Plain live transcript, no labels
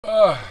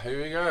Oh,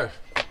 here we go.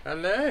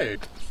 Hello.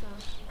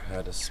 I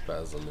had a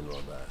spasm in my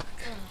back.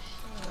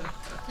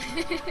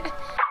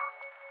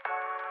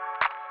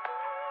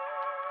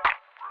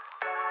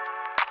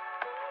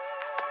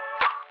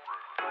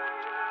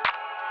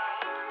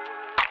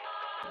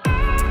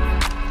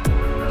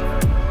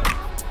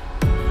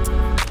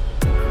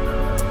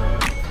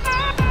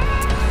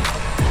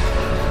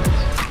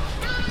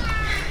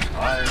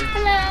 Hi.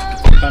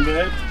 Hello. Time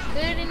babe.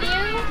 Good, and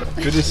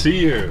you? Good to see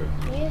you.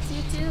 Yes,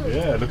 you too.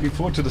 Yeah, looking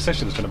forward to the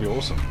session. It's going to be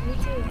awesome. Me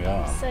too.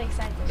 Yeah. So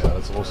excited. Yeah,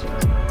 that's awesome.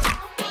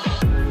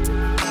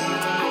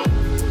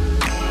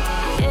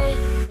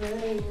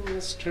 Hey,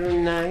 Mr.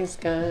 Nice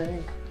Guy.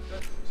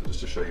 So just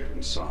to show you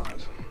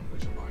inside,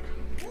 there's your mic.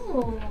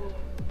 Oh.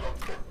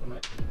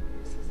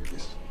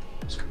 Yes,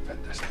 it's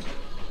fantastic.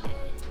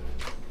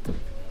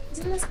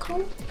 Isn't this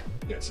cool?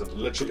 Yeah, it's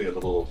literally a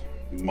little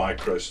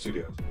micro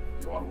studio.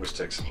 One always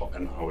takes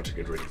an hour to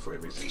get ready for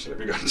everything, so let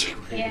me go and check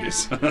where it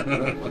is.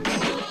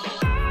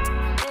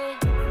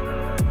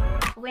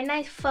 When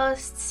I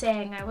first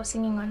sang, I was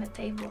singing on the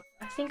table.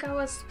 I think I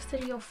was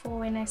 3 or 4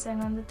 when I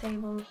sang on the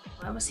table.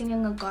 I was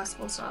singing a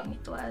gospel song.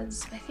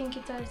 I think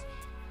it was,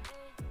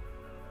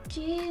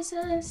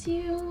 Jesus,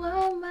 you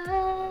are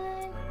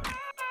mine.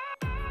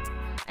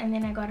 And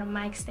then I got a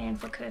mic stand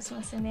for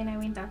Christmas, and then I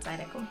went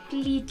outside. I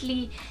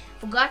completely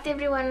forgot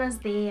everyone was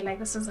there. Like,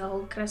 this was a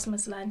whole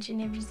Christmas lunch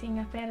and everything,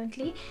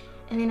 apparently.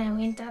 And then I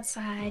went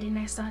outside and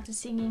I started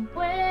singing,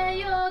 Where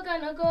You're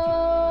Gonna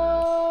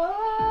Go.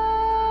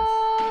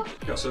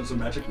 Yeah, so it's a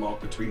magic mark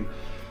between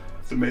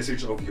the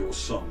message of your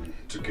song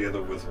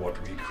together with what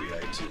we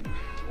created,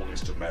 all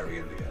needs to marry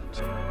in the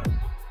end.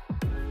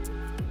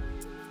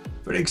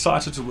 Very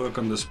excited to work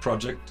on this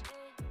project.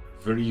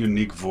 Very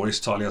unique voice.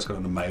 Tahlia's got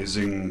an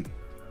amazing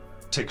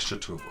texture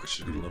to her voice.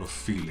 She's got a lot of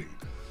feeling.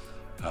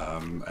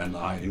 And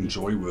I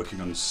enjoy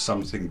working on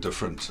something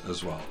different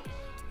as well.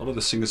 A lot of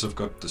the singers have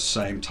got the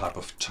same type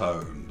of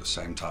tone, the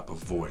same type of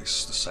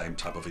voice, the same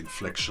type of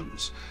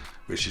inflections,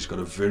 where she's got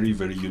a very,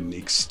 very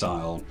unique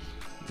style,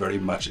 very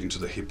much into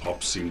the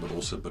hip-hop scene, but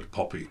also a bit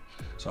poppy.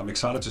 So I'm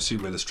excited to see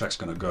where this track's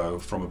going to go.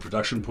 From a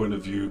production point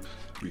of view,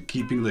 we're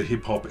keeping the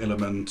hip-hop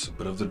element, a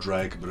bit of the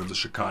Drake, a bit of the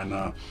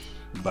Shekinah,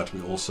 but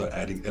we're also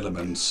adding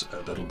elements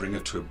that'll bring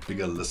it to a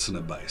bigger listener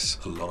base.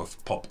 A lot of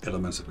pop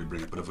elements that we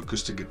bring, a bit of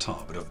acoustic guitar,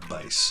 a bit of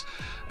bass,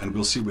 and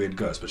we'll see where it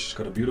goes. But she's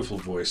got a beautiful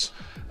voice,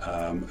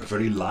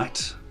 very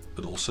light,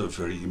 but also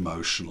very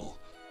emotional.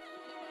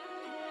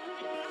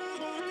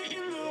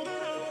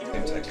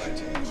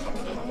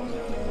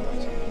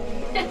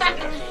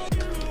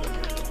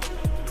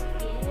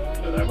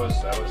 That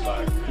was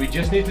like, We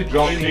just need to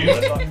drop in.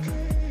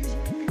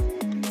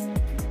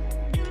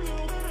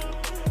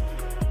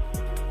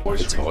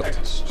 It's hot.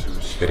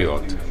 Very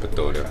hot,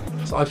 Pretoria.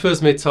 So I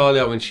first met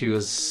Tahlia when she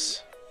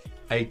was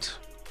 8,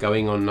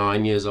 going on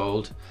 9 years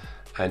old,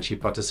 and she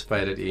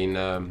participated in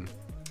a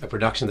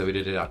production that we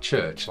did at our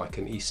church, like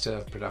an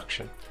Easter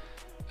production.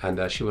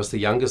 And she was the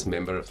youngest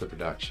member of the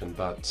production,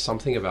 but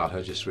something about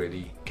her just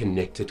really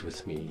connected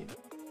with me.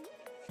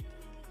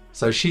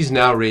 So she's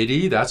now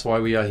ready. That's why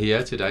we are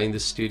here today in the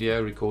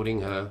studio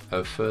recording her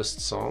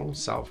first song,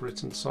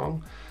 self-written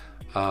song.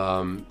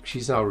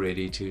 She's now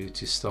ready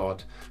to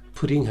start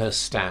putting her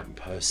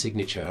stamp, her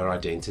signature, her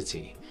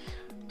identity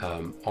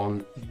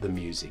on the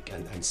music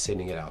and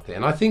sending it out there.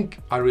 And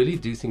I really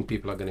do think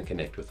people are going to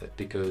connect with it,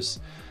 because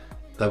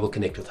they will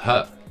connect with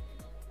her.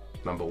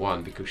 Number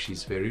one, because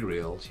she's very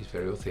real, she's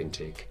very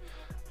authentic.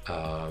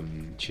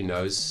 She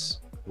knows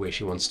where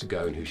she wants to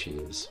go and who she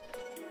is.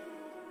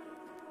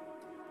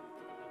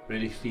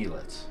 Really feel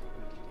it.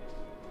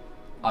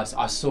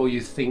 I saw you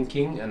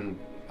thinking, and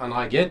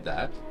I get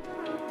that.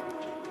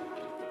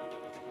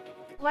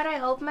 What I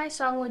hope my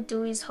song would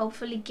do is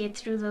hopefully get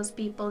through those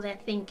people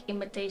that think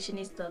imitation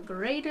is the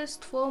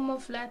greatest form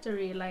of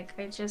flattery. Like,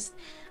 it's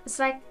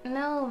like,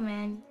 no,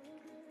 man.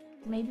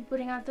 Maybe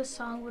putting out the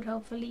song would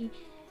hopefully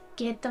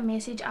get the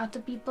message out to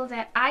people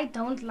that I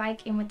don't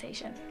like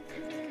imitation.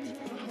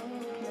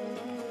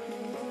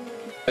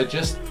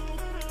 Just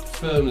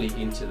firmly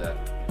into that.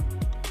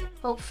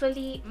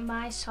 Hopefully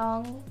my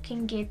song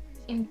can get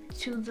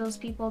into those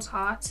people's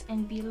hearts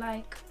and be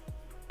like,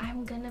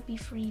 I'm gonna be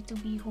free to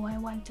be who I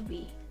want to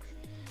be.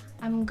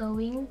 I'm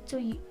going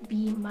to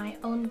be my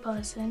own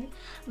person.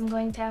 I'm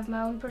going to have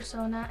my own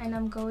persona, and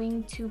I'm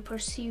going to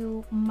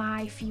pursue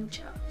my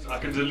future. I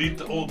can delete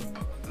all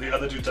the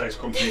other 2 takes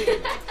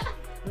completely.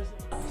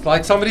 It's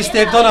like somebody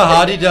stepped on a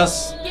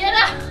Adidas. Get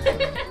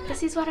up!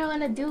 This is what I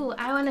want to do.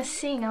 I want to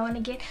sing. I want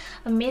to get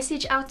a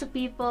message out to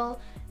people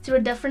through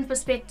a different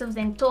perspective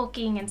than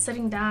talking and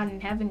sitting down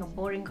and having a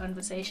boring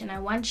conversation. I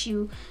want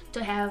you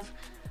to have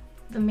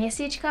the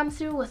message come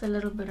through with a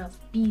little bit of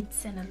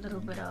beats and a little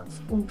bit of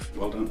oomph.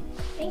 Well done.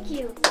 Thank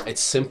you.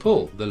 It's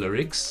simple, the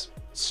lyrics,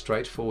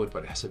 straightforward,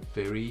 but it has a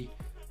very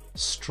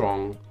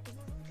strong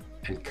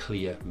and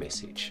clear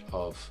message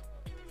of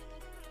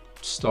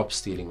stop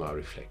stealing my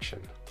reflection.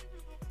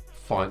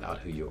 Find out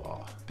who you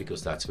are,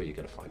 because that's where you're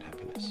going to find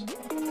happiness.